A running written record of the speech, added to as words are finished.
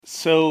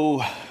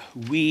So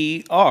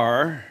we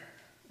are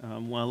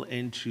well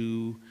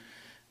into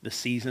the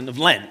season of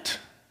Lent,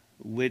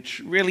 which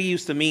really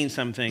used to mean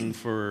something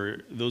for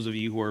those of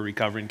you who are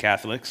recovering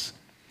Catholics,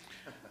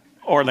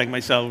 or like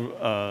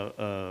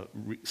myself,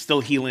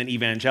 still healing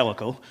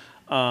evangelical.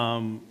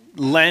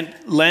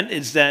 Lent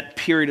is that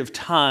period of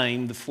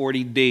time, the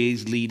 40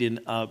 days leading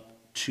up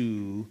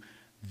to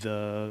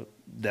the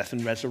death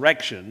and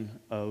resurrection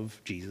of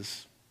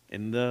Jesus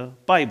in the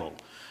Bible.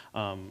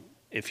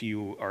 If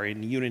you are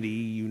in unity,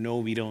 you know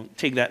we don't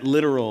take that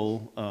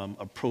literal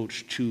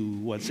approach to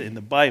what's in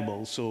the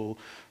Bible. So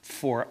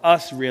for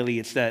us, really,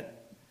 it's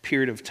that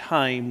period of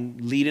time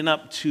leading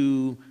up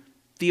to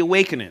the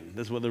awakening.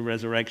 That's what the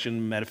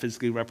resurrection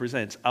metaphysically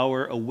represents.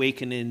 Our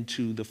awakening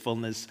to the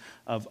fullness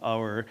of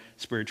our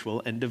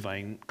spiritual and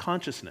divine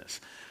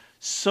consciousness.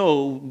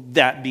 So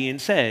that being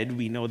said,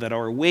 we know that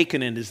our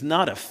awakening is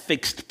not a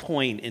fixed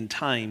point in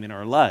time in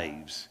our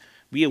lives.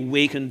 We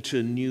awaken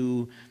to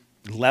new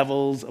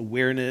levels,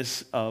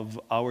 awareness of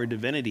our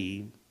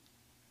divinity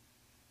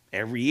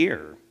every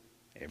year,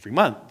 every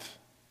month,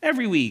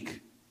 every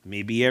week,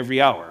 maybe every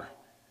hour,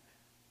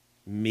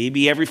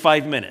 maybe every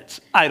 5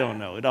 minutes. I don't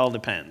know. It all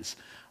depends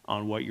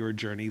on what your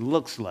journey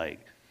looks like.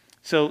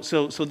 So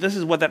this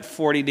is what that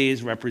 40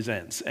 days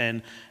represents.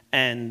 And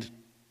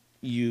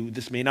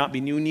this may not be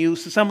new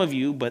news to some of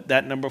you, but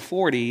that number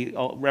 40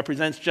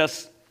 represents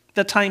just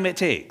the time it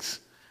takes,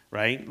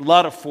 right? A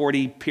lot of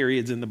 40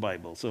 periods in the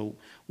Bible. So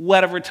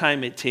whatever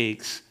time it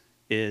takes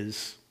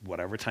is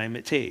whatever time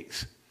it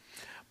takes.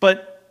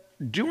 But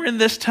during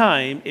this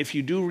time, if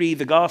you do read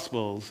the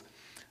Gospels,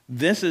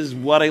 this is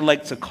what I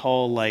like to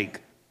call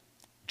like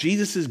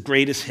Jesus'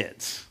 greatest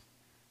hits,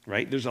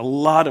 right? There's a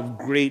lot of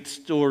great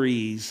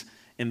stories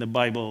in the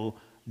Bible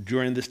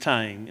during this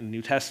time in the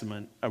New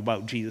Testament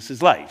about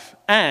Jesus' life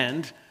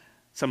and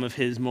some of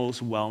his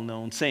most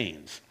well-known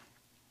sayings.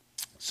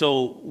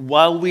 So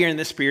while we're in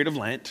this period of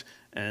Lent,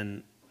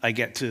 and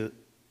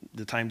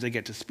the times I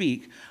get to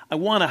speak, I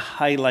want to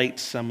highlight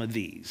some of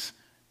these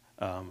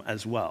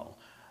as well.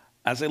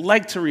 As I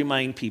like to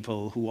remind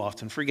people who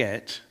often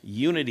forget,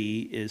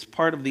 unity is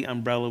part of the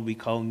umbrella we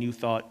call New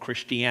Thought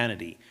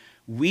Christianity.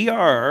 We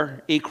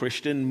are a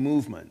Christian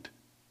movement.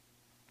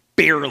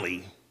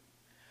 Barely.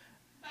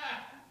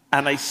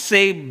 And I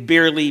say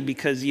barely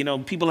because,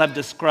 people have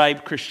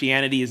described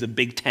Christianity as a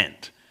big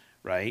tent,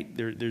 right?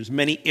 There's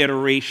many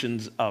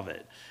iterations of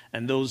it.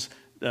 And those,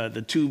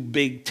 the two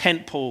big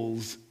tent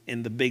poles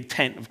in the big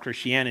tent of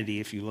Christianity,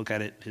 if you look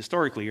at it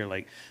historically, are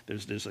like,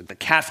 there's like the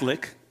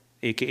Catholic,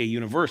 aka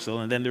universal,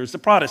 and then there's the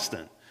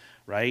Protestant,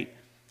 right?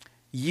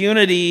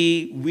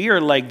 Unity, we are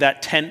like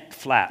that tent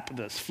flap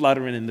that's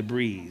fluttering in the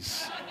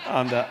breeze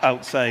on the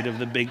outside of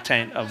the big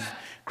tent of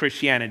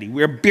Christianity.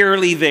 We're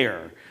barely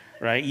there,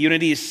 right?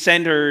 Unity is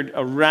centered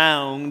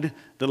around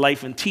the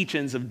life and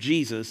teachings of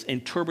Jesus,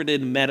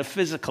 interpreted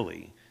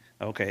metaphysically,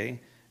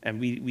 okay? And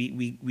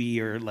we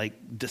are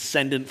like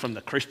descendant from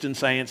the Christian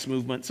Science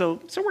movement. So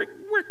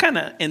we're kind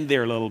of in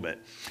there a little bit.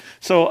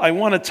 So I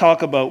want to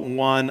talk about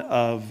one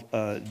of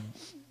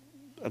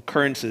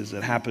occurrences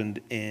that happened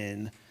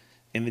in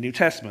the New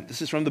Testament.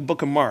 This is from the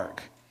book of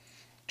Mark,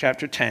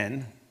 chapter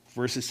 10,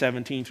 verses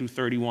 17 through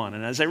 31.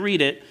 And as I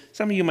read it,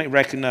 some of you might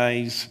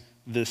recognize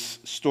this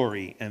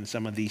story and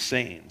some of these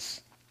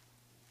sayings.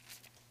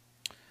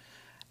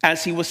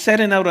 As he was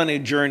setting out on a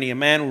journey, a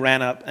man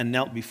ran up and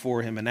knelt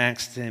before him and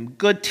asked him,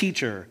 "Good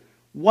teacher,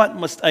 what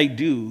must I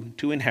do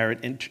to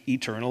inherit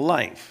eternal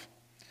life?"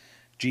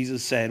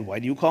 Jesus said, "Why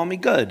do you call me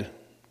good?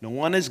 No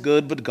one is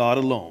good but God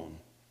alone.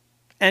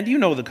 And you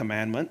know the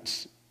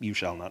commandments. You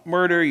shall not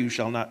murder, you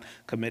shall not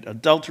commit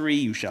adultery,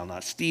 you shall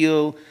not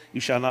steal, you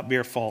shall not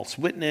bear false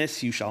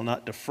witness, you shall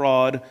not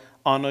defraud,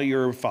 honor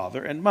your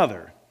father and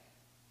mother."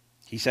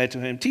 He said to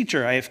him,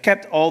 "Teacher, I have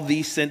kept all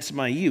these since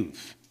my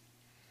youth."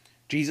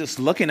 Jesus,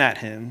 looking at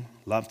him,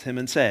 loved him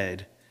and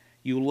said,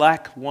 "You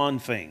lack one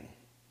thing.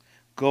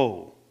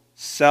 Go,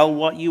 sell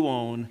what you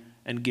own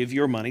and give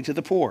your money to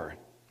the poor,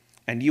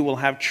 and you will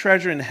have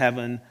treasure in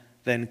heaven.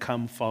 Then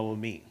come follow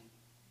me."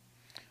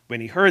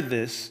 When he heard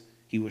this,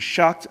 he was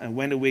shocked and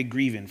went away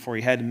grieving, for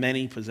he had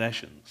many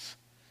possessions.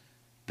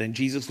 Then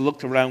Jesus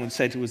looked around and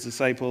said to his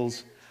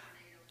disciples,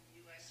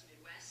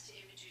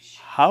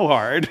 "How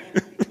hard?"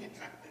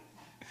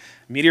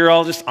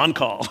 Meteorologist on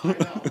call.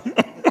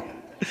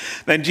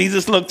 Then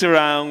Jesus looked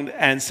around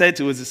and said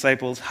to his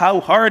disciples, "How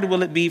hard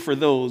will it be for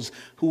those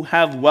who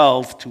have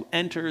wealth to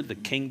enter the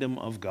kingdom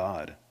of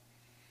God?"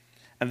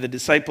 And the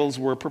disciples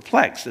were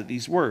perplexed at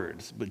these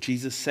words. But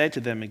Jesus said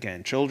to them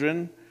again,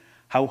 "Children,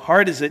 how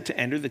hard is it to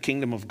enter the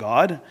kingdom of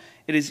God?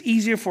 It is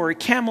easier for a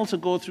camel to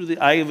go through the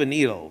eye of a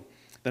needle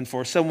than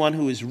for someone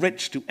who is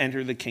rich to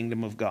enter the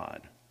kingdom of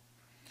God."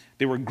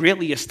 They were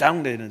greatly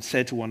astounded and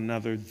said to one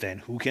another, "Then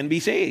who can be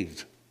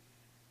saved?"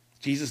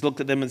 Jesus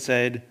looked at them and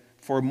said,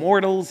 "For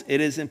mortals it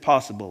is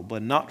impossible,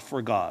 but not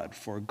for God.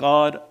 For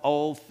God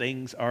all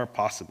things are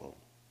possible."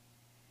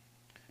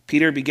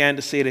 Peter began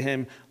to say to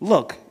him,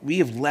 "Look, we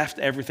have left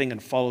everything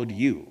and followed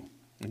you."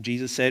 And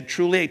Jesus said,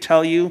 "Truly I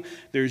tell you,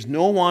 there is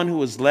no one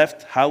who has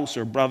left house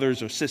or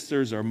brothers or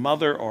sisters or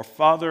mother or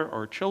father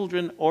or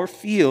children or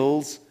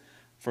fields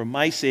for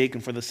my sake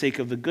and for the sake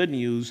of the good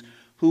news,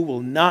 who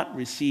will not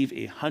receive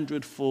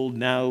 100-fold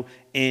now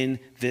in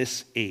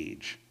this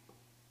age.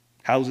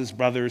 Houses,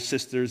 brothers,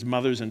 sisters,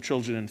 mothers, and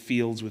children, and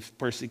fields with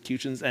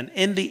persecutions, and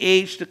in the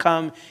age to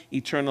come,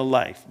 eternal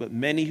life. But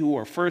many who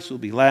are first will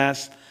be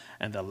last,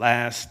 and the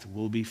last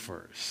will be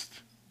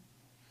first."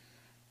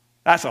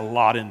 That's a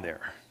lot in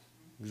there.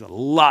 There's a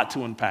lot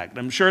to unpack.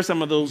 I'm sure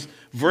some of those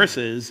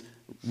verses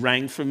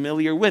rang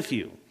familiar with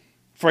you.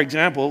 For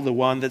example, the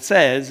one that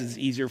says it's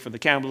easier for the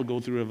camel to go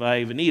through the eye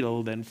of a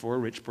needle than for a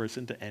rich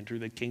person to enter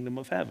the kingdom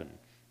of heaven.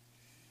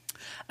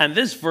 And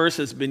this verse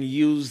has been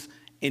used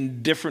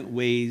in different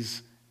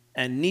ways,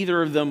 and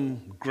neither of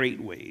them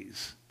great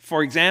ways.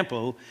 For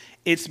example,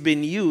 it's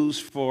been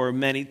used for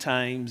many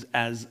times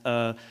as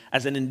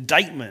an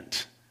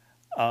indictment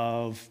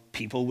of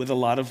people with a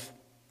lot of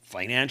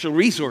financial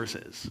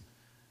resources,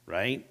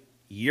 right?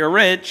 You're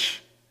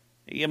rich,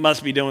 you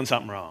must be doing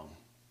something wrong.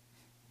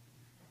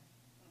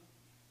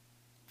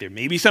 There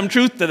may be some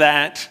truth to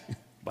that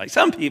by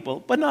some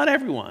people, but not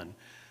everyone.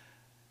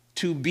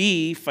 To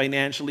be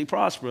financially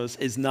prosperous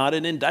is not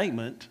an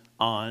indictment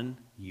on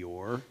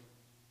your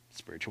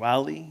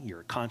spirituality,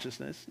 your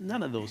consciousness,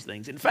 none of those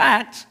things. In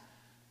fact,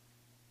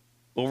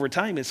 over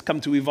time, it's come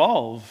to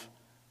evolve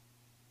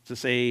to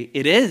say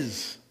it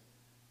is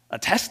a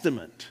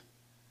testament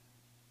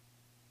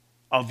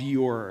of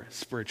your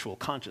spiritual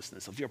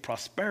consciousness, of your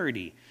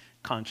prosperity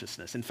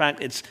consciousness. In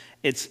fact, it's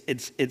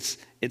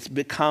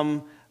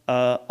become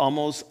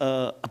almost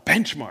a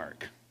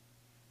benchmark,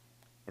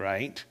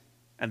 right?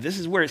 And this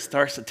is where it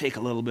starts to take a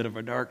little bit of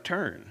a dark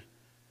turn.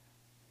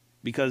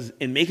 Because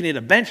in making it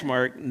a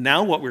benchmark,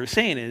 now what we're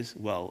saying is,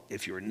 well,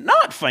 if you're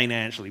not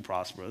financially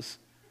prosperous,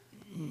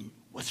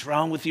 what's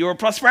wrong with your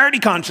prosperity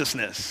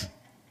consciousness?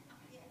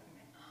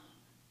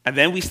 And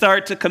then we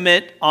start to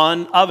commit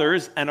on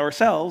others and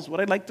ourselves what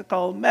I'd like to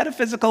call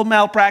metaphysical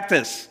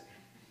malpractice.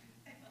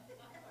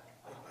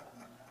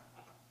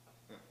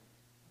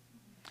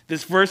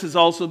 This verse has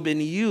also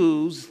been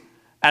used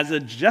as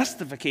a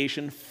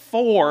justification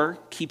for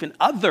keeping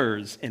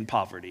others in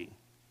poverty.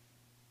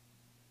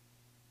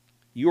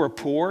 You are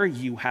poor,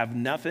 you have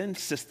nothing,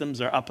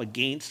 systems are up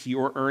against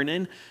your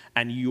earning,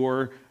 and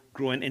you're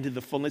growing into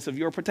the fullness of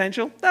your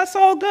potential. That's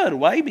all good.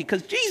 Why?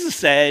 Because Jesus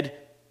said,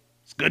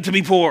 it's good to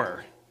be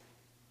poor.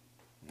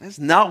 That's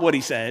not what he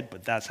said,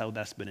 but that's how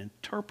that's been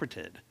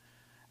interpreted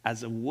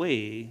as a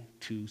way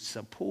to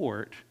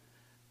support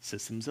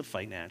systems of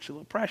financial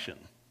oppression.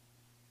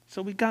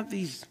 So we got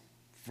these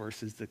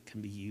verses that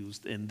can be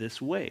used in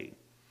this way.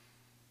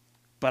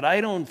 But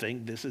I don't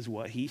think this is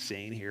what he's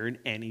saying here in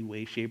any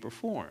way, shape, or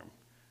form.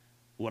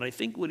 What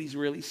he's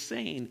really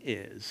saying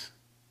is,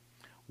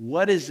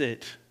 what is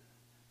it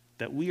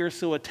that we are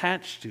so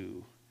attached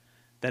to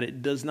that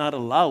it does not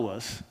allow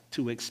us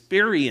to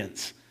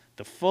experience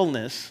the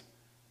fullness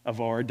of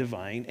our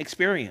divine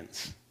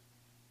experience?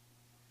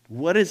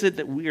 What is it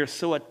that we are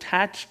so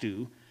attached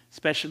to,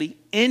 especially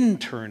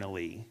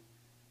internally,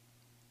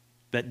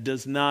 that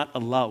does not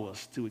allow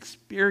us to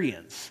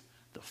experience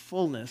the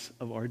fullness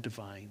of our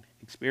divine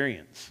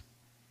experience,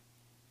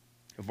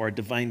 of our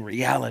divine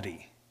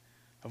reality,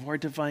 of our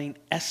divine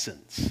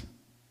essence?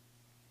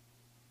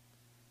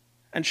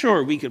 And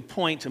sure, we could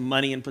point to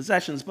money and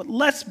possessions, but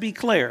let's be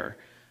clear.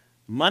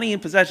 Money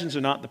and possessions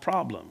are not the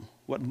problem.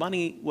 What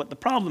the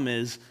problem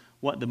is,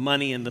 what the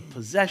money and the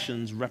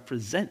possessions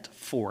represent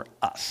for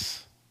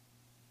us.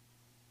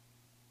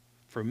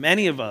 For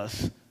many of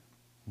us,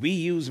 we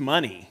use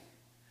money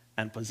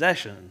and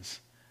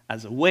possessions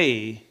as a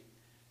way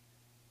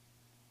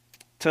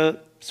to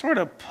sort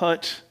of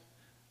put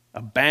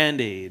a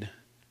Band-Aid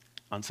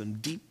on some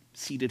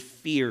deep-seated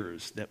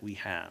fears that we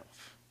have.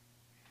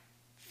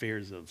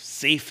 Fears of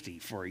safety,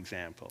 for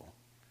example.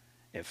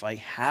 If I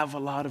have a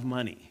lot of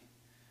money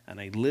and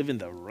I live in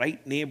the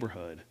right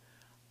neighborhood,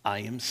 I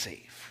am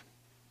safe.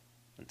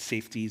 And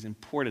safety is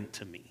important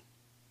to me.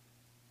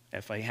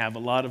 If I have a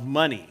lot of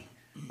money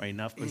or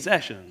enough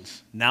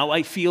possessions, now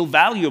I feel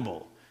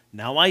valuable.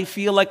 Now I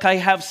feel like I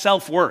have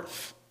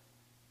self-worth.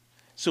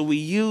 So we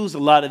use a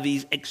lot of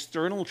these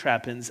external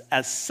trappings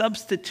as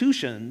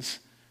substitutions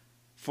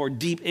for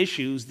deep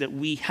issues that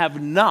we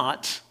have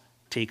not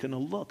taken a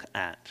look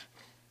at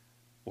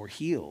or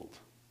healed.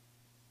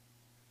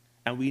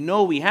 And we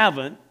know we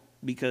haven't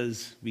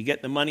because we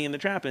get the money and the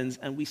trappings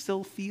and we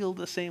still feel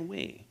the same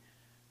way.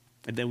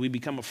 And then we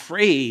become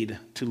afraid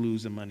to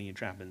lose the money and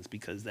trappings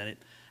because then it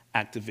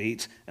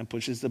activates and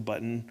pushes the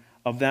button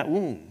of that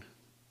wound.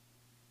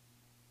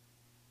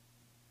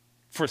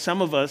 For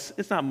some of us,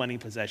 it's not money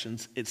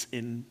possessions, it's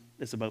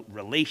about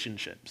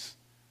relationships,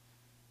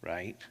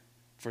 right?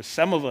 For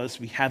some of us,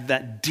 we have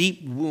that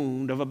deep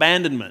wound of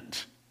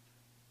abandonment.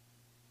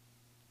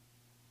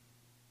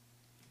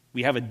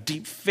 We have a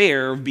deep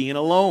fear of being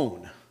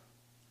alone.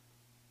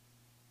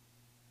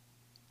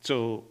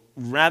 So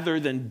rather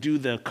than do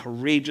the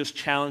courageous,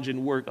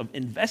 challenging work of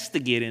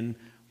investigating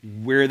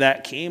where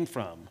that came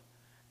from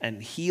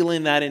and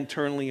healing that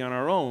internally on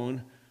our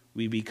own,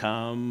 we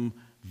become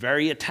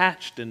very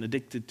attached and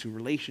addicted to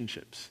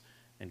relationships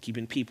and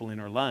keeping people in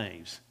our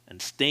lives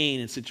and staying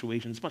in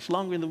situations much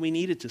longer than we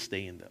needed to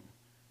stay in them.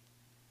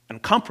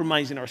 And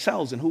compromising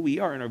ourselves and who we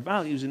are and our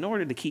values in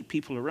order to keep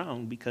people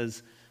around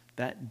because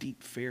that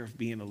deep fear of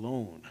being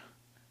alone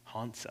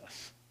haunts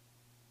us.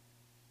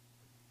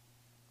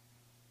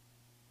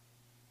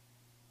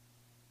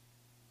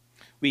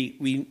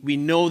 We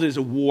know there's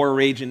a war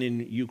raging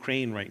in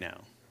Ukraine right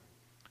now.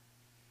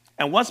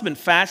 And what's been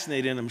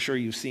fascinating, I'm sure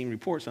you've seen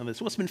reports on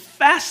this, what's been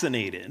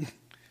fascinating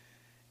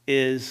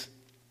is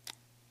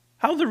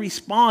how the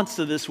response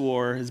to this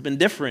war has been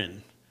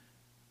different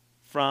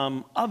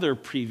from other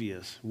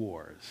previous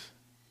wars.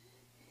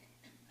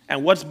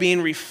 And what's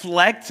being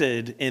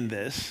reflected in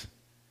this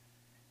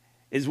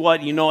is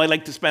what, I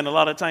like to spend a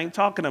lot of time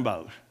talking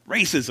about,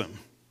 racism.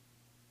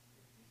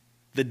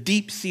 The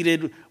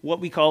deep-seated, what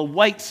we call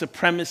white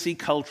supremacy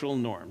cultural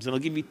norms. And I'll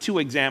give you two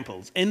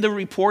examples. In the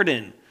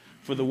reporting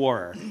for the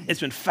war, it's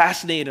been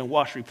fascinating to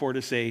watch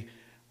reporters say,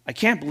 I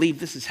can't believe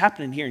this is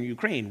happening here in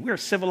Ukraine. We're a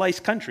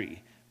civilized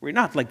country. We're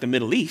not like the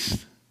Middle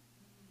East,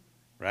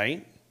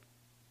 right?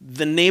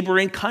 The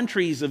neighboring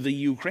countries of the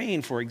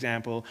Ukraine, for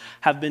example,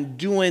 have been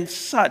doing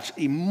such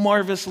a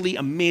marvelously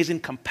amazing,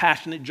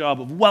 compassionate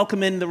job of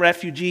welcoming the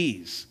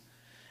refugees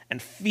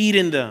and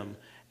feeding them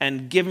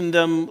and giving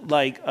them,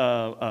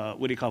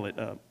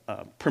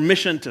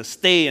 permission to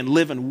stay and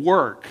live and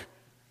work,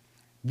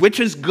 which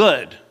is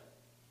good.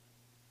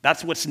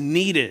 That's what's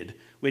needed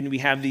when we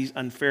have these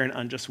unfair and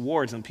unjust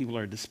wars and people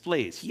are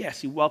displaced.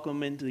 Yes, you welcome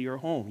them into your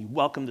home. You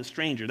welcome the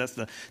stranger. That's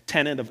the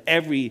tenet of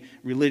every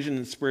religion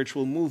and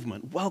spiritual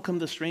movement. Welcome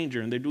the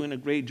stranger, and they're doing a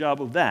great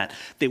job of that.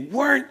 They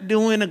weren't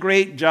doing a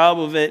great job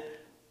of it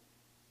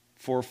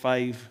 4,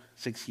 5,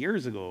 6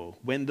 years ago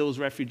when those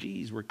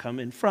refugees were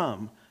coming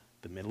from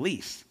the Middle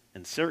East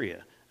and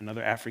Syria and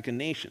other African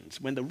nations.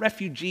 When the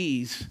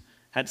refugees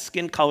had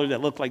skin color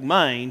that looked like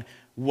mine,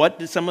 what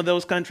did some of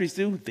those countries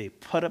do? They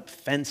put up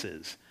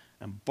fences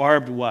and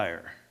barbed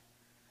wire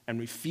and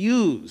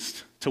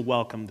refused to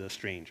welcome the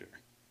stranger.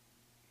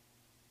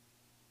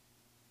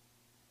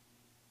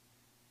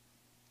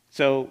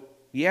 So,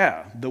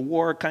 yeah, the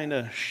war kind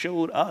of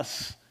showed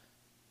us,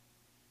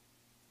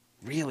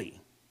 really,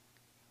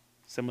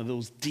 some of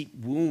those deep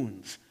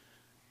wounds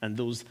and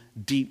those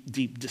deep,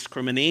 deep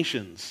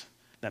discriminations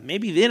that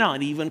maybe they're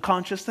not even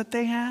conscious that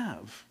they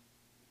have.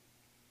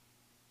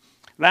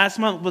 Last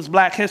month was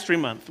Black History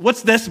Month.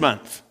 What's this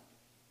month?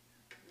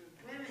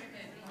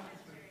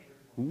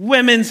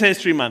 Women's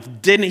History Month.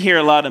 Didn't hear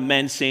a lot of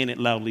men saying it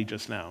loudly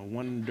just now.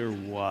 Wonder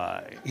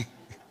why.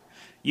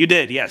 You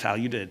did. Yes, Hal,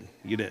 you did.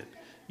 You did.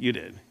 You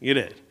did. You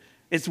did.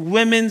 It's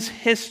Women's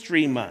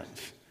History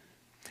Month.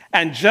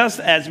 And just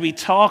as we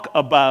talk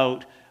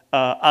about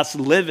us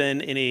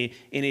living in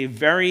a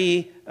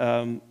very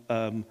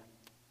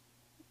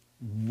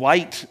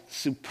white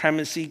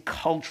supremacy,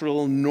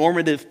 cultural,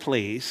 normative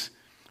place,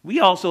 we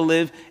also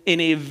live in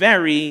a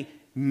very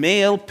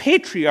male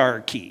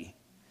patriarchy,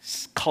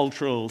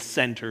 cultural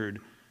centered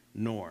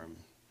norm.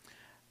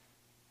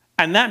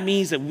 And that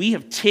means that we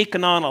have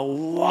taken on a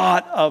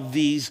lot of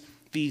these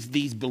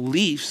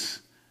beliefs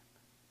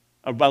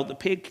about the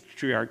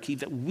patriarchy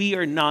that we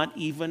are not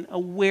even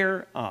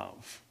aware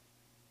of.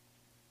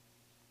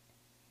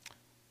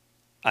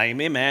 I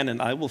am a man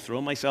and I will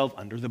throw myself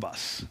under the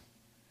bus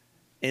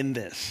in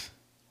this.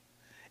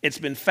 It's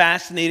been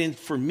fascinating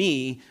for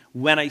me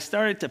when I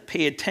started to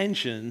pay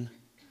attention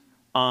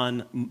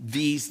on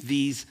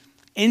these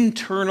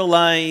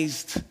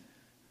internalized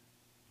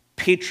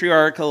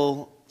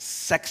patriarchal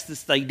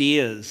sexist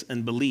ideas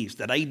and beliefs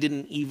that I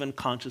didn't even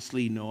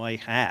consciously know I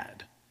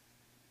had.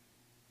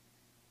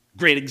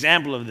 Great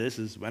example of this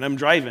is when I'm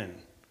driving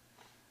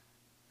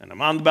and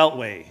I'm on the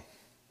Beltway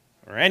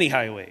or any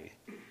highway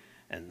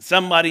and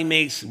somebody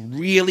makes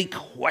really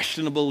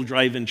questionable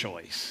driving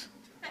choice.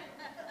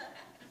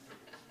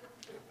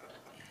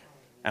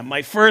 And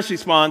my first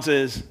response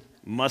is,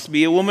 must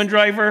be a woman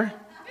driver,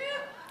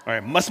 or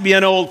it must be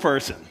an old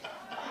person.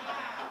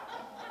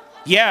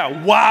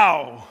 Yeah,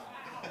 wow.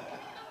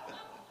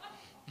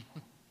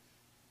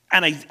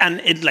 And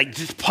it like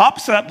just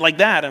pops up like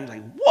that. I'm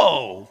like,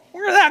 whoa,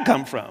 where did that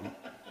come from?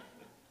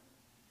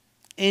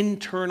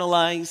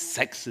 Internalized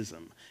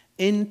sexism,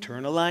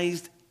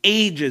 internalized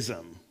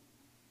ageism.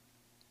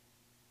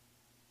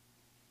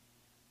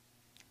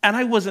 And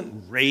I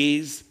wasn't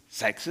raised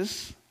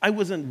sexist. I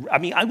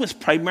was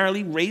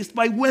primarily raised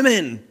by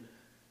women.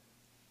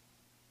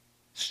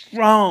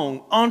 Strong,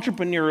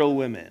 entrepreneurial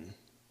women.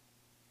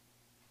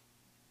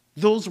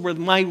 Those were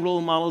my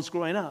role models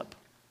growing up.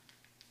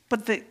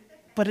 But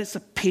it's a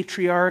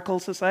patriarchal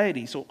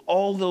society. So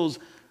all of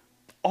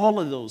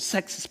those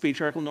sexist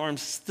patriarchal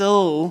norms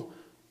still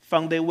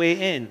found their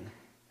way in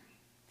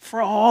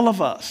for all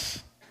of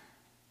us.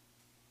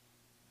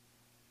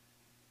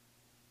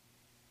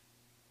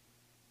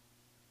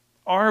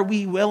 Are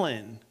we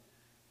willing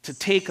to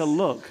take a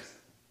look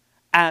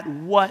at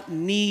what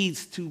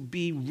needs to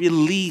be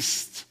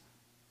released?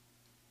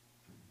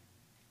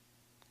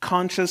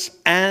 conscious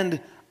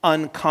and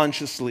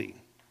unconsciously?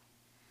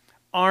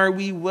 Are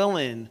we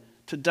willing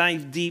to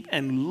dive deep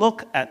and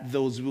look at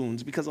those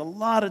wounds? Because a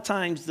lot of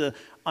times the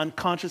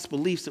unconscious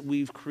beliefs that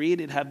we've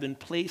created have been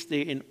placed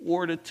there in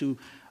order to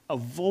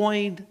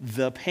avoid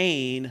the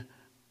pain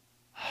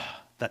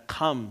that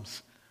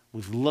comes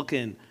with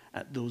looking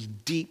at those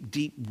deep,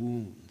 deep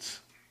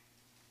wounds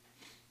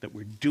that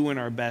we're doing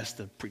our best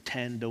to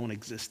pretend don't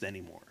exist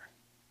anymore.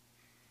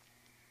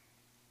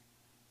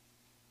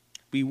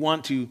 We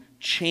want to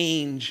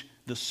change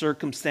the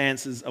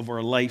circumstances of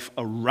our life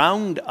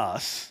around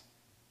us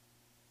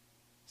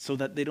so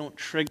that they don't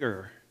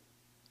trigger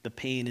the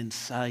pain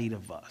inside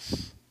of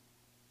us.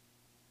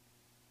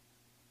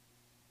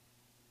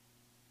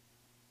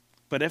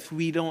 But if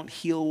we don't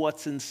heal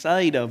what's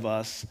inside of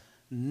us,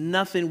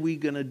 nothing we're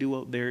going to do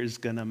out there is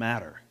going to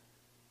matter.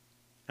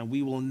 And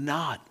we will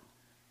not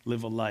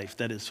live a life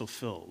that is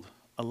fulfilled,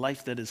 a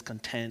life that is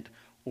content,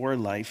 or a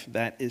life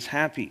that is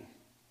happy.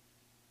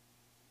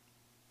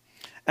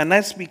 And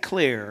let's be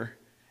clear,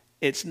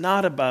 it's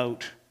not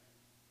about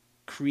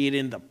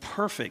creating the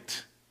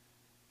perfect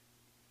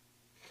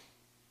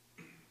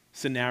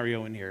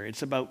scenario in here.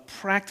 It's about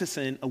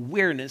practicing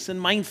awareness and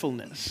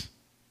mindfulness.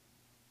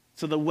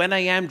 So that when I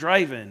am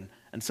driving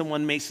and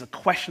someone makes a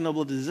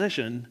questionable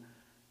decision,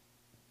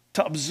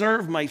 to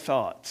observe my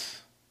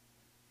thoughts.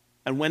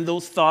 And when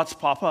those thoughts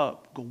pop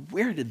up, go,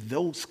 where did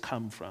those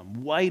come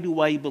from? Why do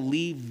I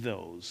believe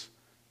those?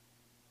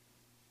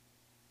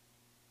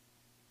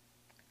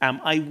 Am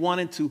I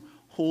wanting to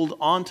hold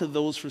on to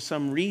those for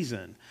some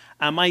reason?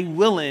 Am I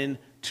willing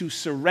to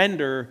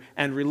surrender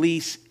and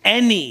release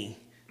any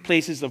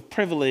places of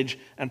privilege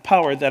and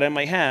power that I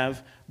might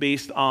have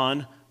based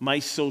on my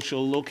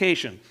social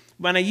location?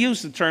 When I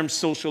use the term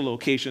social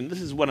location,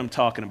 this is what I'm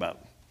talking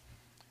about.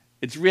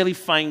 It's really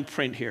fine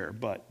print here,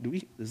 but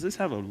does this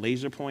have a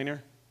laser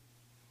pointer?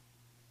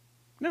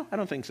 No, I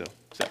don't think so.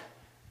 So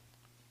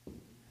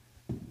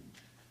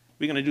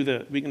we're gonna do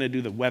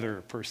the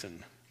weather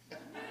person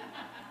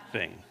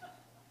thing.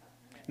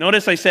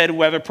 Notice I said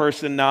weather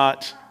person,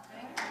 not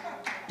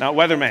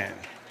weatherman.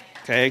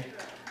 Okay?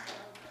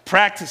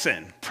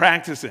 Practicing,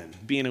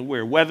 being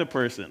aware, weather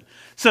person.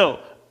 So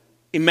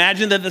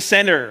imagine that the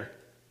center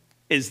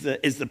is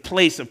the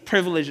place of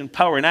privilege and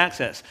power and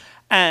access.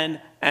 And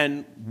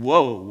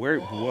whoa.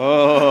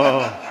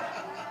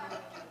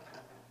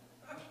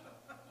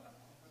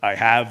 I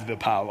have the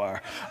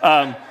power.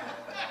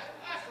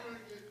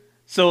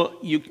 So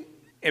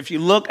if you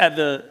look at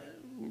the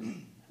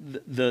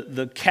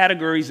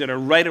categories that are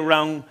right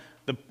around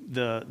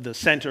the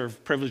center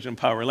of privilege and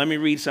power, let me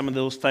read some of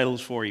those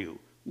titles for you.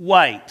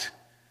 White,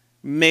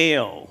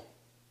 male,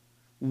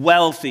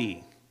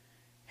 wealthy,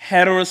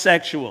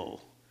 heterosexual,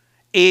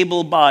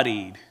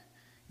 able-bodied,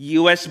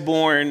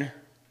 U.S.-born,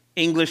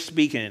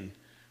 English-speaking,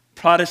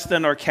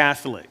 Protestant or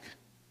Catholic.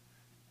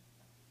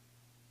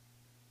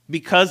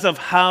 Because of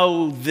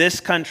how this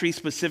country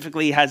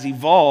specifically has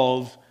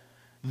evolved,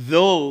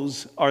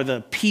 those are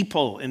the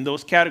people in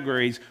those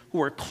categories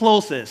who are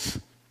closest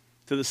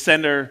to the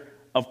center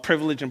of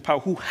privilege and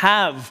power, who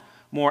have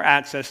more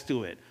access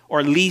to it,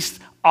 or least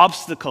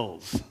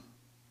obstacles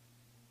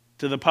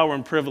to the power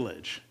and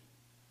privilege.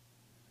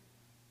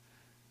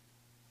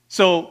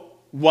 So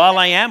while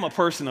I am a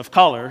person of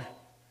color,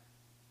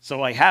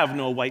 so I have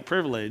no white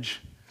privilege,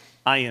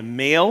 I am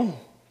male,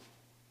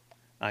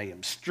 I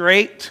am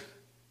straight,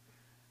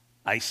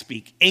 I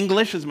speak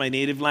English as my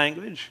native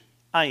language,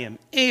 I am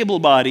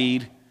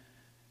able-bodied,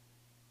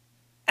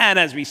 and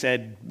as we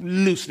said,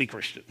 loosely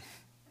Christian.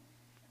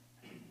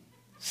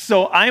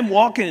 So I'm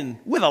walking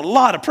with a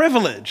lot of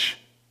privilege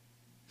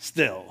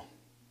still.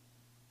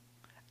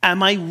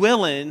 Am I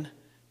willing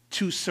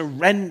to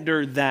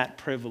surrender that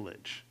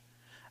privilege?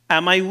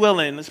 Am I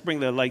willing, let's bring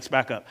the lights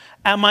back up.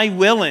 Am I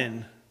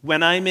willing,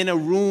 when I'm in a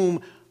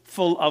room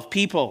full of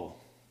people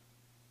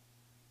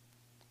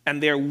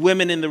and there are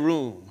women in the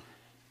room,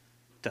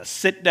 to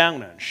sit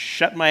down and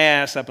shut my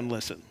ass up and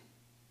listen?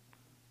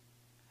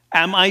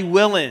 Am I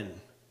willing,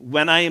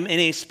 when I am in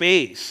a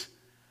space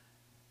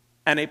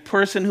and a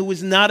person who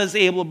is not as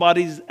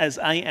able-bodied as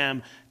I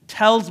am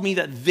tells me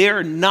that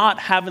they're not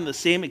having the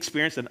same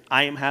experience that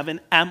I am having,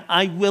 am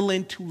I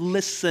willing to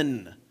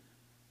listen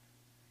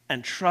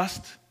and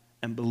trust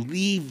and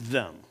believe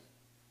them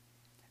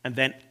and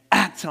then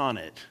act on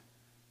it?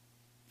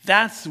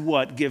 That's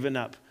what giving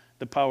up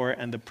the power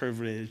and the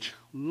privilege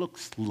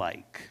looks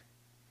like.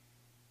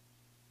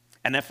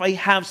 And if I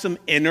have some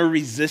inner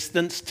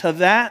resistance to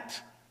that,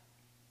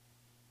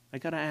 I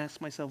got to ask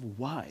myself,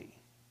 why?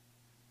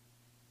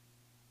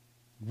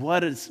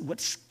 What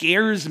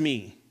scares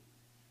me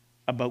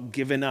about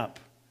giving up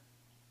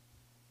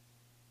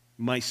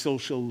my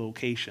social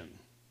location?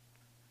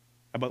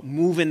 About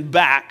moving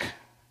back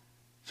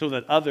so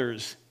that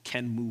others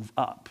can move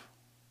up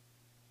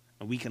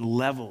and we can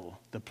level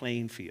the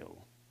playing field.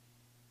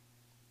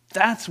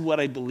 That's what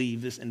I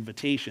believe this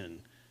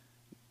invitation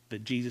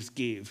that Jesus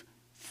gave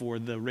for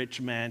the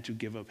rich man to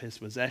give up his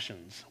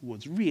possessions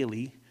was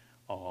really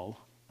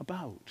all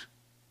about.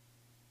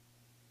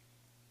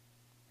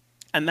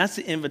 And that's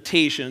the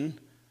invitation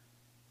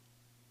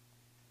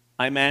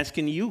I'm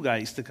asking you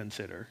guys to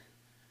consider,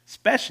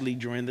 especially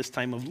during this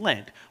time of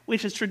Lent,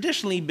 which has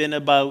traditionally been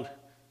about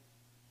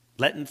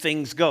letting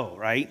things go,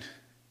 right?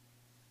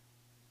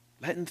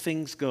 Letting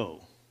things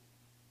go.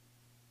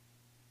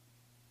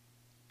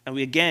 And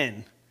we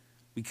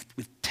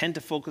tend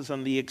to focus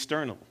on the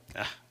external.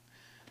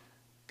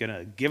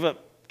 Gonna give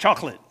up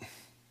chocolate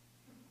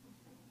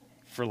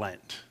for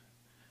Lent.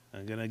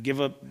 I'm gonna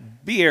give up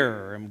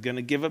beer. I'm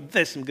gonna give up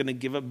this. I'm gonna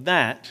give up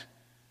that,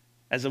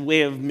 as a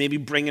way of maybe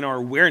bringing our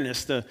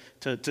awareness to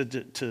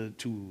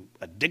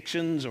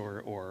addictions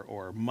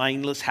or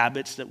mindless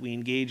habits that we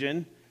engage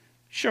in.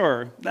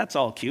 Sure, that's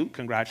all cute.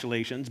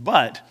 Congratulations,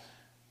 but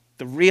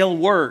the real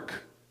work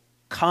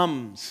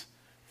comes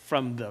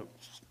from the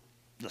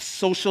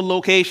social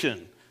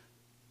location.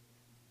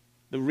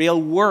 The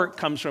real work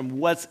comes from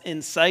what's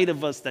inside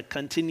of us that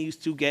continues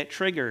to get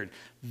triggered.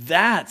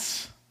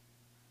 That's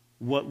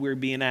what we're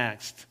being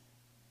asked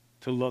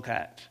to look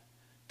at,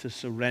 to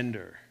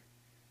surrender.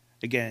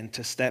 Again,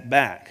 to step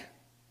back.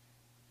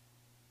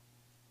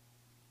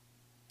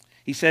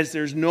 He says,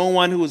 there's no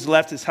one who has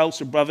left his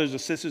house or brothers or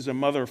sisters or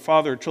mother or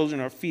father or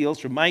children or fields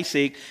for my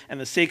sake and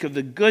the sake of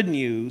the good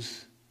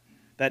news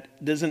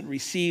that doesn't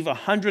receive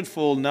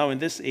 100-fold now in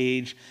this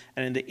age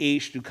and in the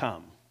age to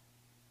come.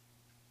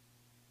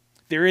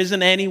 There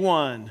isn't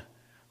anyone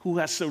who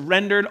has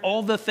surrendered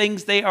all the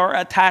things they are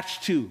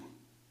attached to.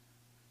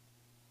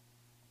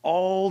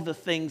 All the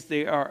things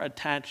they are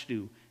attached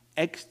to,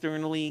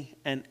 externally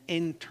and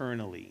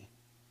internally,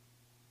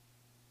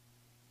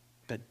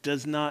 that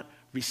does not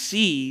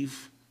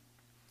receive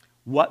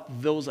what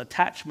those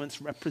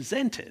attachments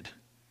represented.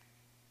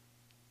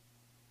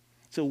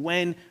 So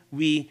when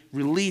we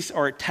release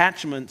our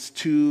attachments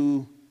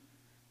to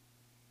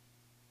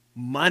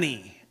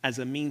money as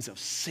a means of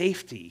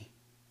safety,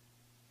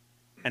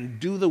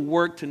 and do the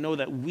work to know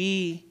that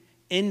we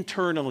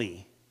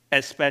internally,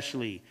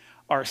 especially,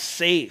 are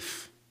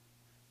safe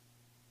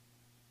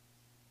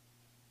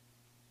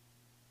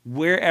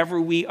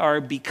wherever we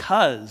are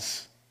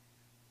because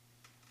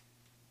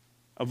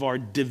of our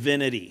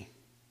divinity,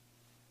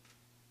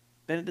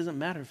 then it doesn't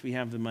matter if we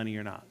have the money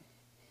or not.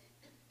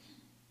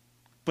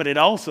 But it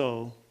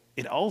also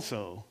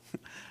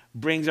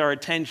brings our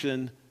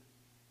attention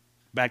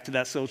back to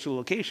that social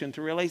location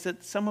to realize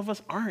that some of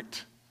us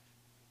aren't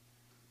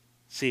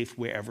safe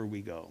wherever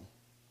we go.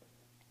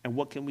 And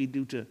what can we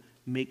do to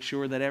make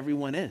sure that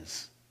everyone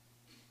is?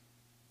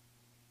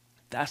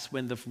 That's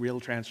when the real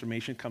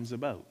transformation comes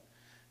about.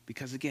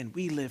 Because again,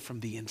 we live from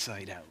the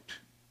inside out.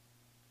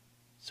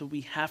 So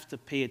we have to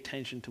pay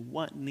attention to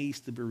what needs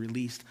to be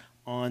released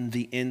on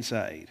the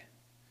inside.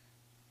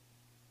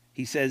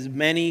 He says,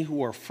 many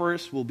who are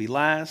first will be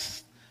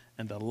last,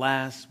 and the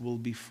last will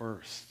be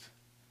first.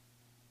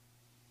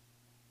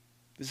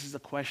 This is a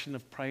question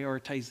of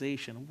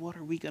prioritization. What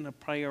are we going to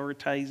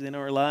prioritize in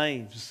our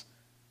lives?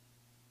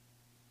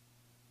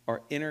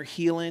 Our inner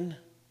healing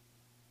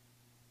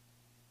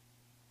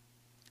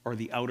or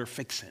the outer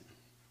fixing?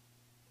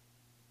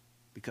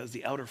 Because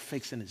the outer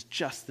fixing is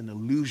just an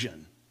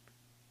illusion,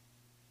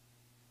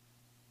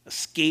 a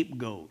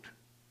scapegoat,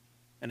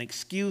 an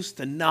excuse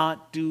to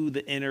not do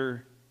the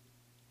inner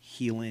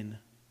healing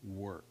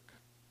work.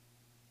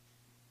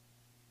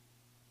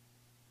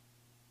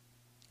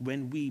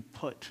 When we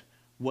put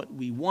what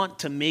we want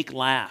to make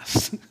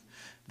last,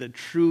 the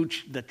true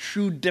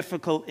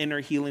difficult inner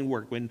healing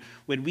work, when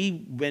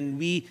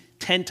we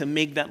tend to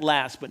make that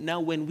last, but now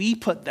when we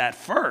put that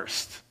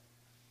first,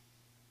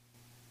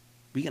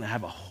 we're going to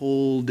have a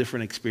whole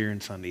different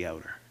experience on the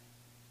outer.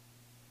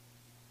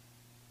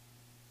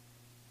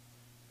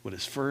 What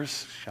is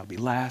first shall be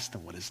last,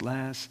 and what is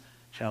last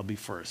shall be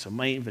first. So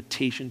my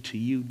invitation to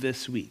you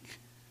this week,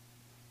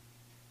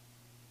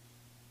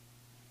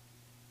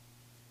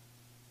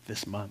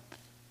 this month,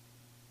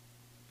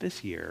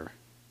 this year,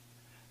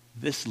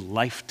 this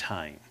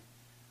lifetime,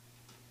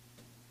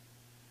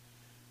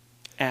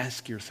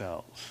 ask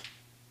yourselves,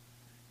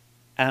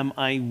 am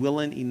I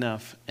willing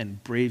enough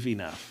and brave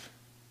enough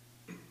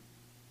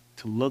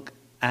to look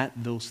at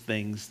those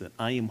things that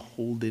I am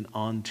holding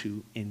on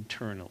to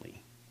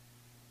internally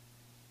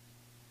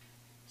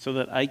so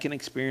that I can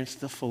experience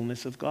the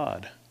fullness of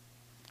God?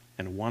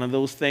 And one of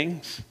those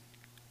things,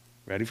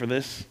 ready for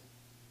this,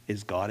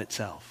 is God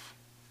itself.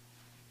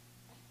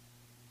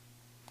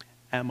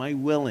 Am I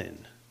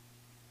willing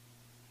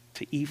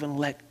to even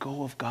let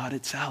go of God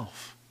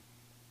itself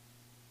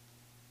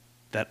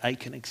that I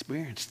can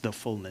experience the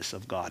fullness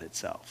of God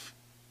itself?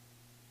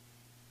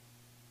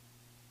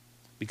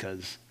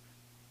 Because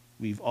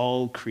we've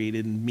all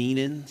created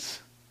meanings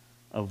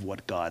of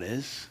what God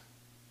is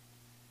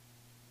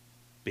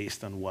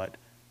based on what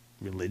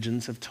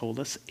religions have told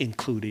us,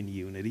 including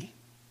unity.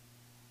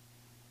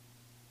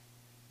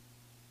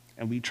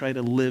 And we try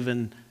to live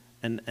and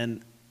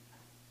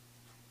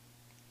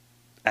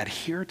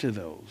adhere to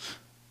those.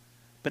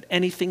 But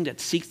anything that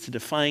seeks to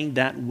define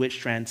that which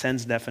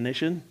transcends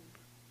definition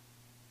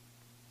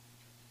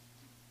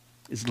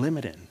is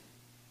limiting.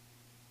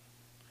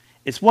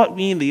 It's what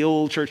we in the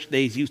old church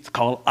days used to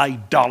call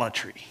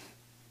idolatry.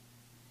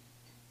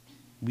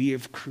 We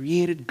have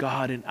created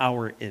God in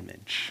our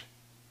image.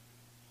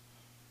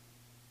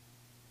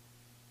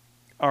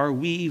 Are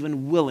we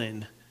even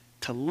willing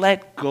to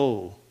let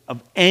go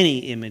of any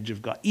image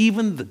of God,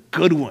 even the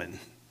good one?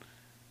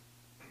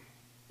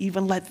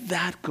 Even let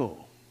that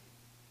go,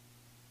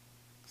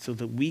 so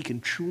that we can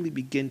truly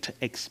begin to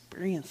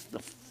experience the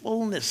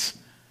fullness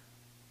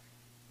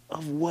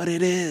of what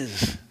it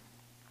is.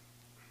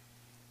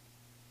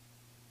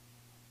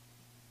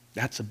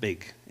 That's a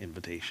big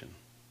invitation.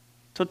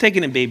 So take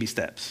it in baby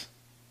steps.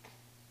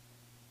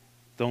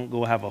 Don't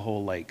go have a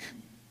whole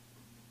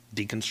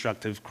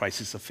deconstructive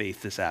crisis of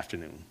faith this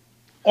afternoon.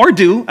 Or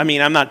do. I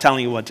mean, I'm not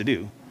telling you what to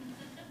do.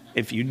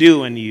 If you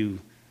do and you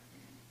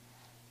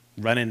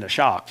run into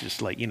shock,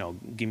 just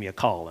give me a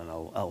call and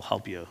I'll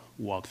help you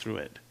walk through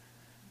it.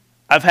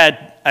 I've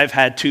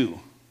had two.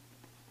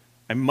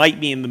 I might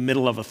be in the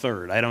middle of a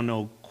third. I don't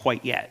know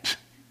quite yet.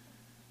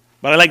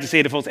 But I like to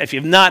say to folks, if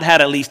you've not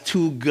had at least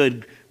two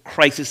good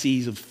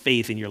crises of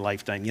faith in your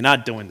lifetime, you're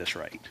not doing this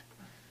right.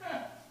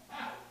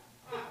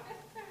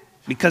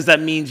 Because that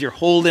means you're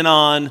holding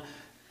on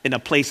in a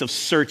place of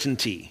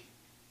certainty.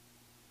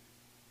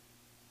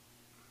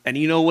 And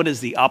you know what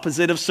is the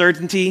opposite of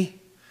certainty?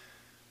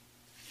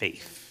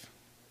 Faith.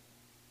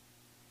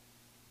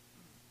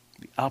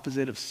 The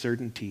opposite of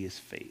certainty is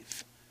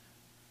faith.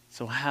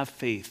 So have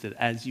faith that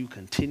as you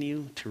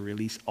continue to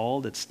release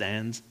all that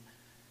stands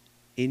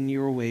in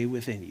your way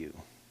within you,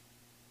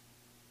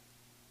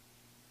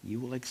 you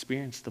will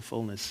experience the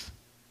fullness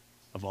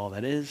of all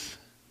that is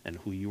and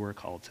who you are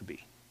called to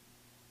be.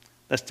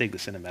 Let's take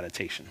this in a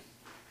meditation.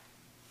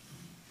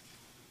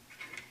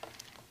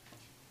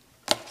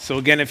 So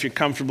again, if you're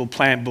comfortable,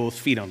 plant both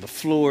feet on the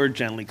floor,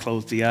 gently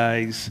close the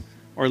eyes,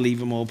 or leave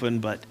them open,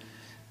 but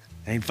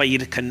I invite you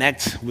to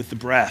connect with the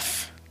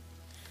breath.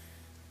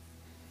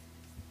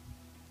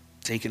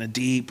 Taking a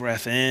deep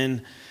breath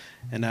in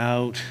and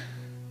out,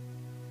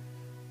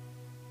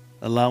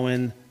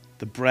 allowing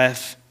the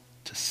breath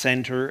to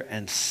center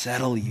and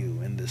settle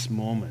you in this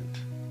moment.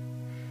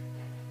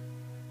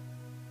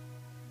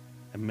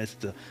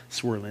 Amidst the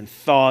swirling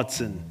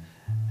thoughts and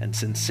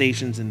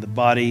sensations in the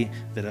body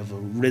that have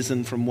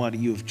arisen from what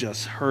you've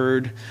just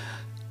heard,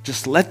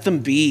 just let them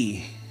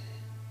be.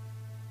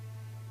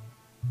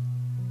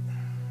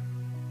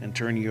 And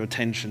turn your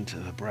attention to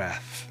the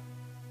breath.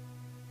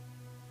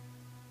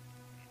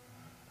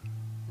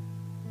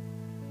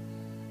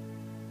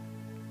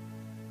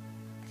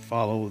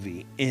 Follow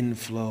the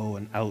inflow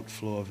and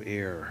outflow of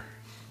air.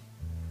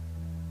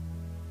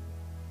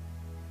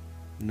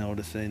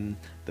 Noticing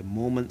the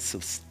moments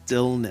of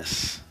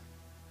stillness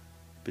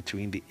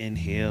between the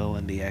inhale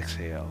and the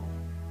exhale.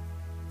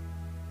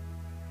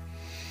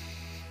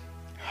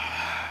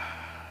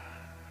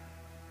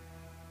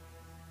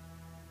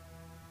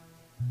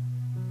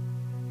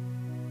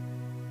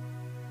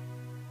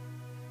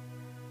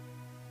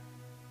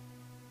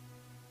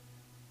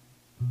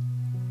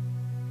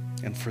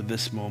 And for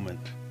this moment,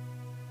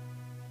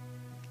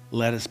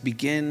 let us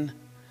begin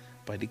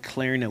by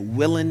declaring a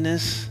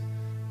willingness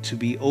to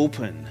be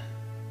open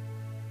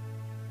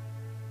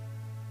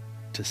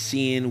to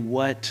seeing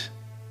what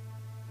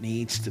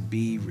needs to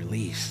be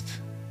released.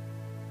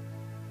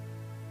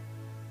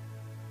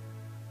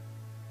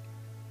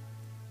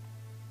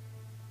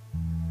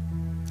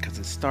 Because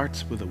it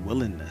starts with a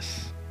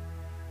willingness.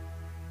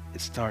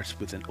 It starts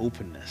with an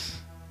openness.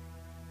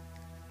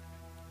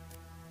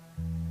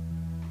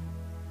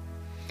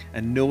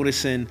 And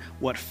noticing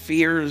what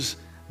fears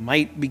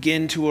might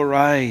begin to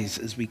arise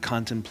as we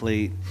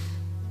contemplate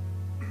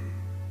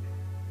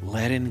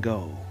letting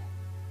go.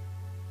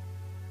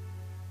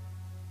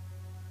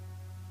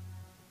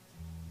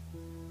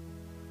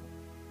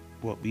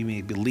 What we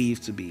may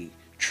believe to be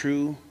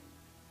true,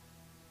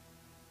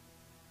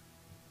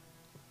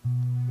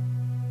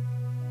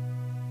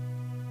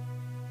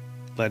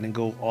 letting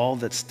go all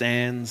that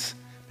stands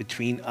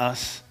between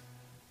us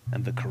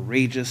and the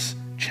courageous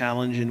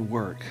challenge and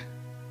work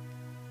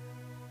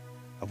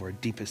of our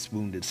deepest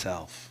wounded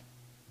self.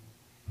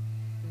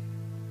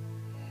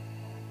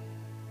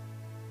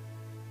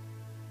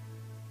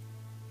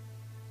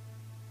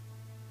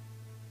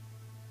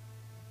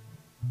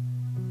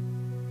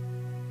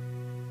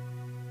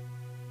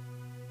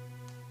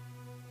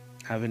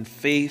 Having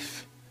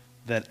faith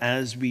that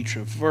as we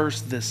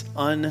traverse this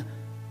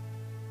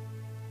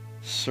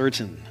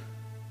uncertain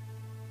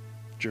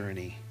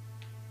journey,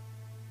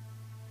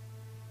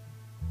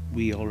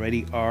 we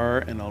already are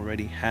and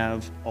already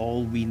have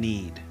all we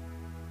need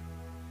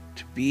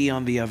to be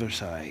on the other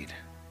side,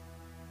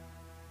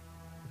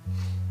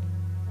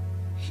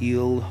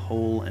 healed,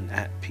 whole, and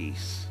at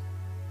peace.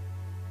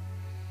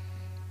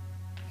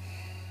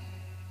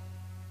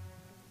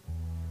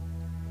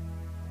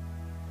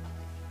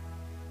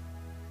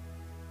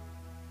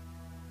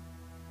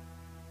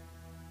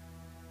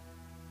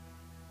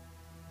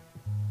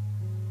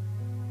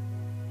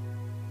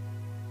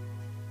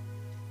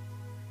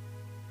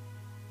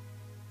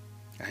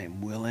 I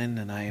am willing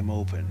and I am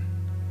open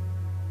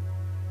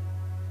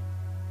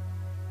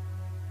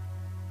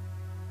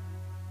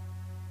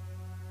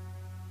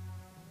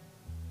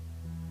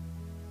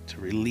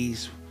to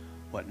release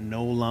what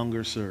no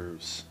longer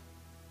serves,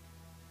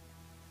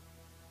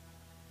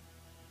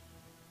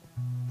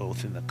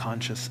 both in the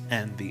conscious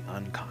and the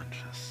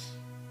unconscious.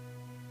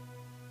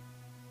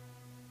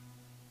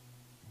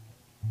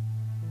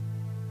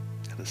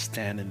 Let us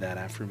stand in that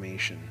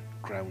affirmation,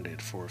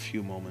 grounded for a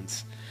few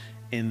moments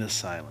in the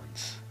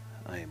silence.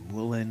 I am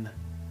willing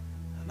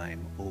and I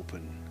am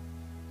open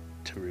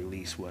to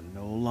release what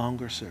no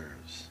longer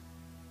serves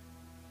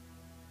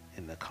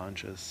in the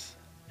conscious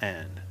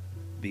and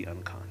the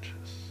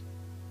unconscious.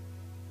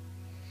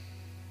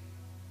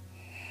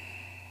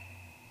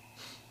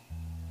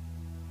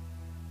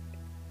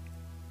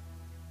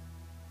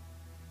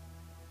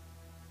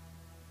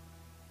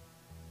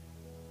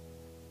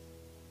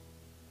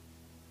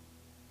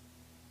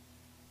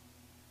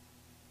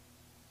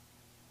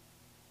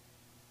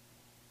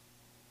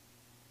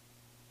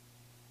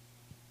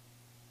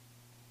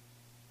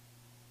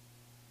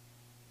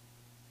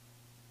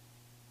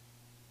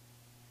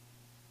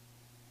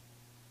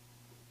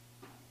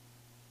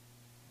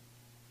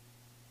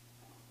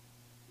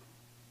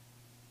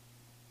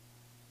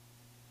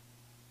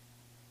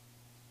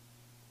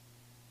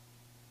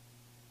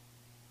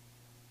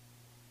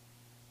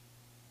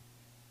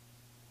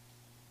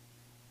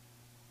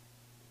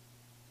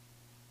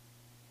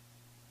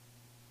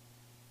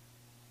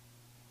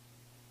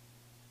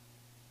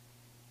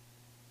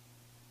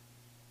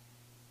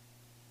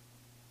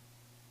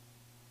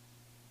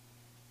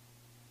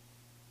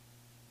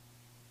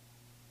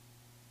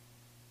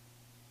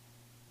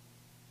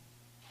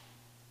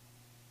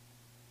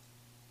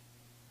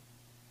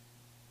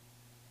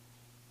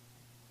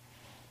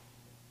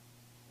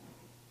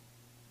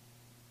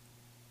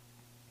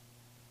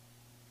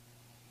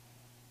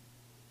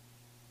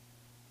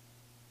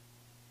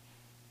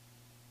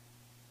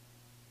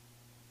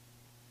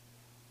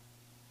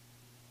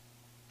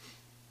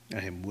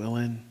 I am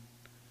willing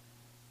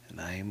and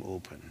I am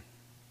open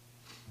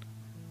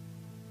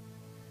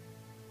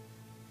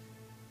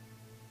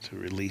to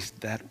release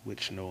that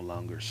which no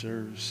longer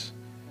serves,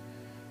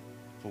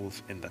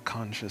 both in the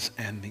conscious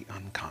and the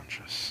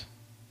unconscious.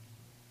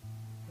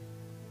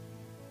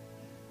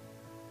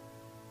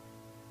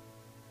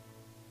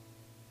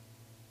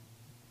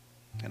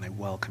 And I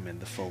welcome in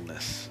the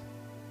fullness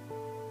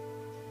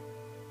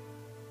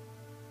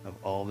of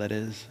all that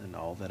is and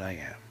all that I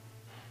am.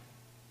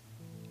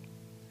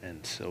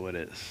 And so it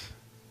is.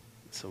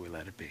 So we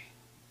let it be.